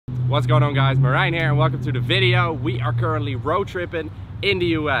What's going on, guys? Marijn here and welcome to the video. We are currently road tripping in the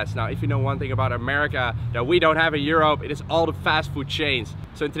US. Now, if you know one thing about America that we don't have in Europe, it is all the fast food chains.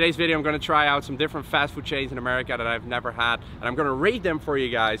 So in today's video, I'm going to try out some different fast food chains in America that I've never had, and I'm going to rate them for you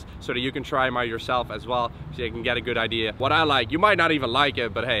guys so that you can try them out yourself as well, so you can get a good idea what I like. You might not even like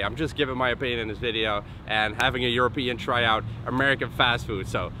it, but hey, I'm just giving my opinion in this video and having a European try out American fast food.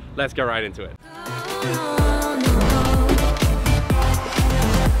 So let's get right into it.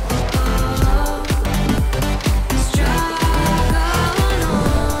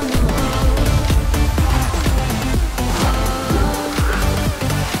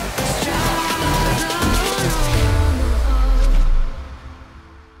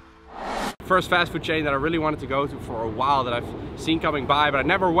 First fast food chain that I really wanted to go to for a while that I've seen coming by but I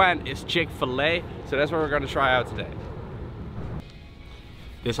never went is Chick-fil-A, so that's what we're going to try out today.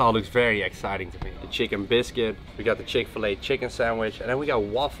 This all looks very exciting to me. The chicken biscuit, we got the Chick-fil-A chicken sandwich, and then we got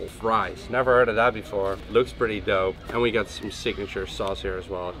waffle fries. Never heard of that before. Looks pretty dope. And we got some signature sauce here as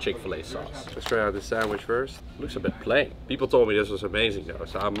well, Chick-fil-A sauce. Let's try out the sandwich first. Looks a bit plain. People told me this was amazing though,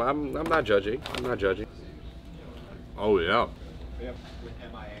 so I'm not judging. I'm not judging. Oh yeah.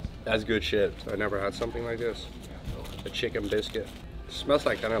 That's good shit. I never had something like this. A chicken biscuit. It smells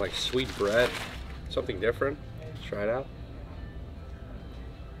like kind of like sweet bread. Something different. Let's try it out.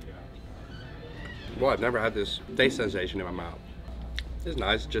 Well, I've never had this taste sensation in my mouth. It's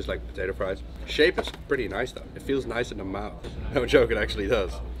nice, just like potato fries. Shape is pretty nice though. It feels nice in the mouth. No joke, it actually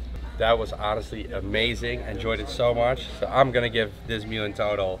does. That was honestly amazing. Enjoyed it so much. So I'm gonna give this meal in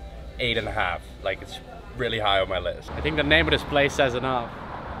total 8.5. Like, it's really high on my list. I think the name of this place says enough.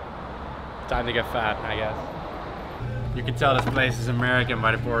 Time to get fat, I guess. You can tell this place is American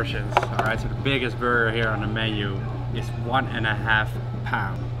by the portions. Alright, so the biggest burger here on the menu is 1.5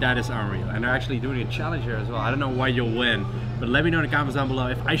 pounds. That is unreal. And they're actually doing a challenge here as well. I don't know why you'll win, but let me know in the comments down below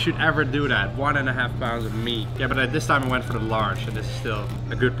if I should ever do that. 1.5 pounds of meat. Yeah, but at this time I went for the large, and this is still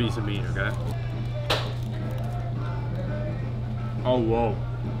a good piece of meat, okay? Oh, whoa.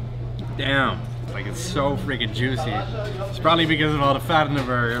 Damn. Like, it's so freaking juicy. It's probably because of all the fat in the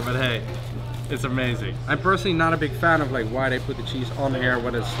burger, but hey, it's amazing. I'm personally not a big fan of like why they put the cheese on here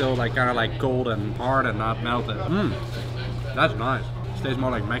when it's still like kind of like golden hard and not melted. That's nice. It tastes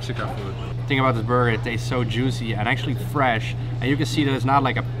more like Mexican food. The thing about this burger, it tastes so juicy and actually fresh, and you can see that it's not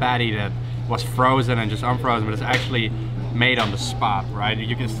like a patty that was frozen and just unfrozen, but it's actually made on the spot, right?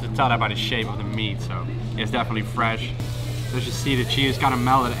 You can tell that by the shape of the meat, so it's definitely fresh. As you see, the cheese kind of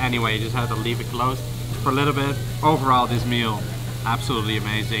melted anyway, you just have to leave it closed for a little bit. Overall, this meal, absolutely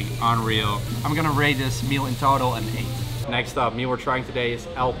amazing, unreal. I'm gonna rate this meal in total an 8. Next up, meal we're trying today is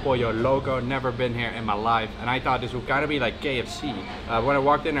El Pollo Loco. Never been here in my life, and I thought this would kind of be like KFC. When I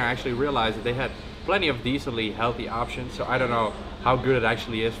walked in there, I actually realized that they had plenty of decently healthy options, so I don't know how good it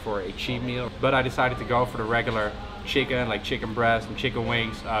actually is for a cheap meal, but I decided to go for the regular chicken, like chicken breast and chicken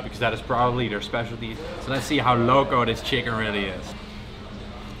wings, because that is probably their specialty. So let's see how loco this chicken really is.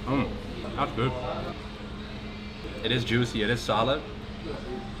 That's good. It is juicy, it is solid.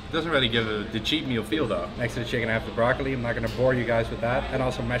 It doesn't really give the cheap meal feel though. Next to the chicken I have the broccoli. I'm not gonna bore you guys with that. And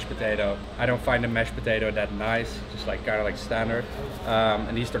also mashed potato. I don't find the mashed potato that nice, just like kind of like standard.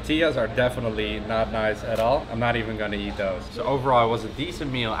 And these tortillas are definitely not nice at all. I'm not even gonna eat those. So overall it was a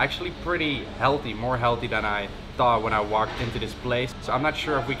decent meal, actually pretty healthy, more healthy than I thought when I walked into this place. So I'm not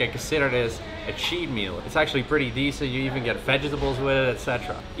sure if we can consider this a cheat meal. It's actually pretty decent. You even get vegetables with it,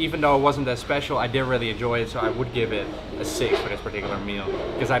 etc. Even though it wasn't that special, I did really enjoy it, so I would give it a 6 for this particular meal,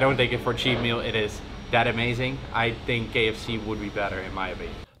 because I don't think it for a cheap meal it is that amazing. I think KFC would be better in my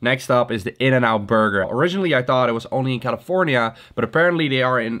opinion. Next up is the In-N-Out burger. Originally I thought it was only in California, but apparently they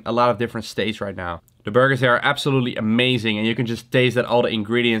are in a lot of different states right now. The burgers here are absolutely amazing, and you can just taste that all the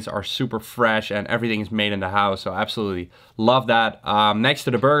ingredients are super fresh and everything is made in the house, so absolutely love that. Next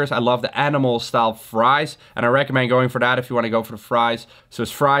to the burgers, I love the animal style fries, and I recommend going for that if you want to go for the fries. So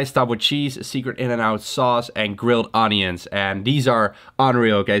it's fries topped with cheese, a secret In-N-Out sauce, and grilled onions, and these are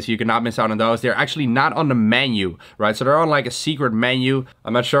unreal, okay, so you cannot miss out on those. They're actually not on the menu, right, so they're on like a secret menu.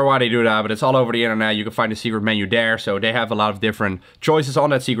 I'm not sure why they do that, but it's all over the internet. You can find the secret menu there, so they have a lot of different choices on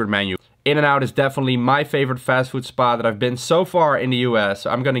that secret menu. In-N-Out is definitely my favorite fast food spot that I've been so far in the US, so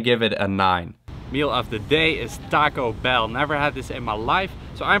I'm gonna give it a 9. Meal of the day is Taco Bell. Never had this in my life,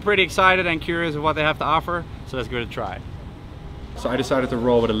 so I'm pretty excited and curious of what they have to offer, so let's give it a try. So I decided to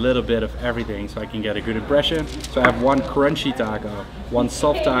roll with a little bit of everything so I can get a good impression. So I have one crunchy taco, one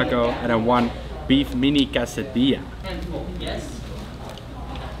soft taco, and then one beef mini quesadilla. Yes.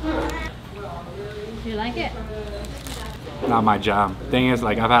 Do you like it? Not my jam. Thing is,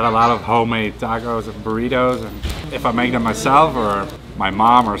 like, I've had a lot of homemade tacos and burritos, and if I make them myself or my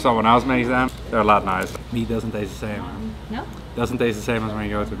mom or someone else makes them, they're a lot nicer. Meat doesn't taste the same. No? Doesn't taste the same as when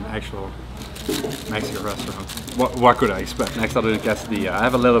you go to an actual Mexican restaurant. What could I expect? Next I'll do the quesadilla. I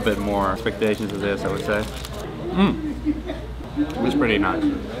have a little bit more expectations of this, I would say. It's pretty nice.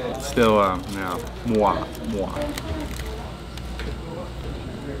 It's still, you know, moi.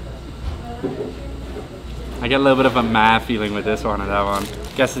 I get a little bit of a mad feeling with this one and that one.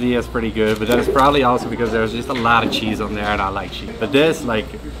 Quesadilla is pretty good, but that is probably also because there's just a lot of cheese on there and I like cheese. But this, like,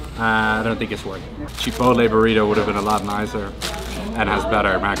 I don't think it's worth it. Chipotle burrito would have been a lot nicer and has better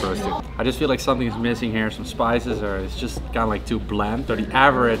macros too. I just feel like something is missing here, some spices, or it's just kind of like too bland. So the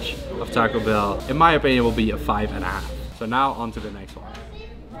average of Taco Bell, in my opinion, will be a 5.5. So now on to the next one.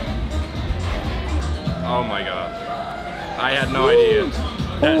 Oh my god. I had no idea.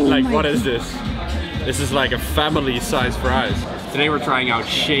 Like, what is this? This is like a family-sized fries. Today we're trying out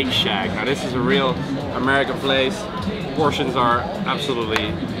Shake Shack. Now this is a real American place. Portions are absolutely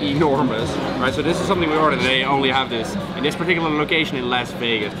enormous. Right, so this is something we ordered today. I only have this in this particular location in Las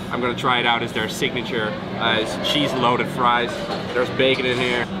Vegas. I'm gonna try it out. It's their signature. It's cheese-loaded fries. There's bacon in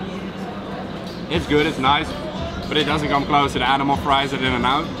here. It's good, it's nice, but it doesn't come close to the animal fries at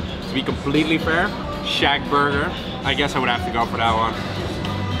In-N-Out. To be completely fair, Shack Burger, I guess I would have to go for that one.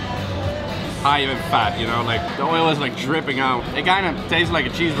 High in fat, you know, like the oil is like dripping out. It kind of tastes like a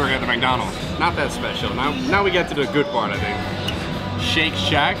cheeseburger at the McDonald's. Not that special. Now we get to the good part, I think. Shake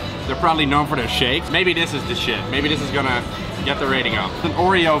Shack, they're probably known for their shakes. Maybe this is the shit. Maybe this is gonna get the rating up. It's an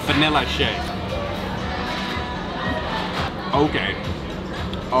Oreo vanilla shake. Okay.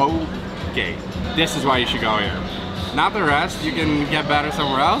 This is why you should go here. Not the rest, you can get better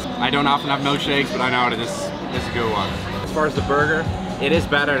somewhere else. I don't often have milkshakes, but I know that this is a good one. As far as the burger, it is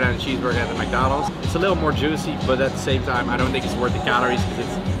better than a cheeseburger at the McDonald's. It's a little more juicy, but at the same time, I don't think it's worth the calories because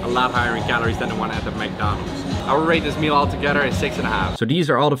it's a lot higher in calories than the one at the McDonald's. I will rate this meal altogether at 6.5. So these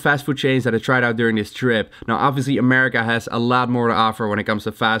are all the fast food chains that I tried out during this trip. Now, obviously, America has a lot more to offer when it comes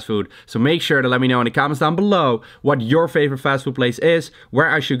to fast food. So make sure to let me know in the comments down below what your favorite fast food place is, where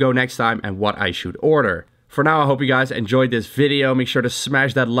I should go next time, and what I should order. For now, I hope you guys enjoyed this video. Make sure to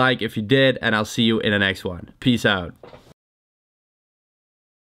smash that like if you did, and I'll see you in the next one. Peace out.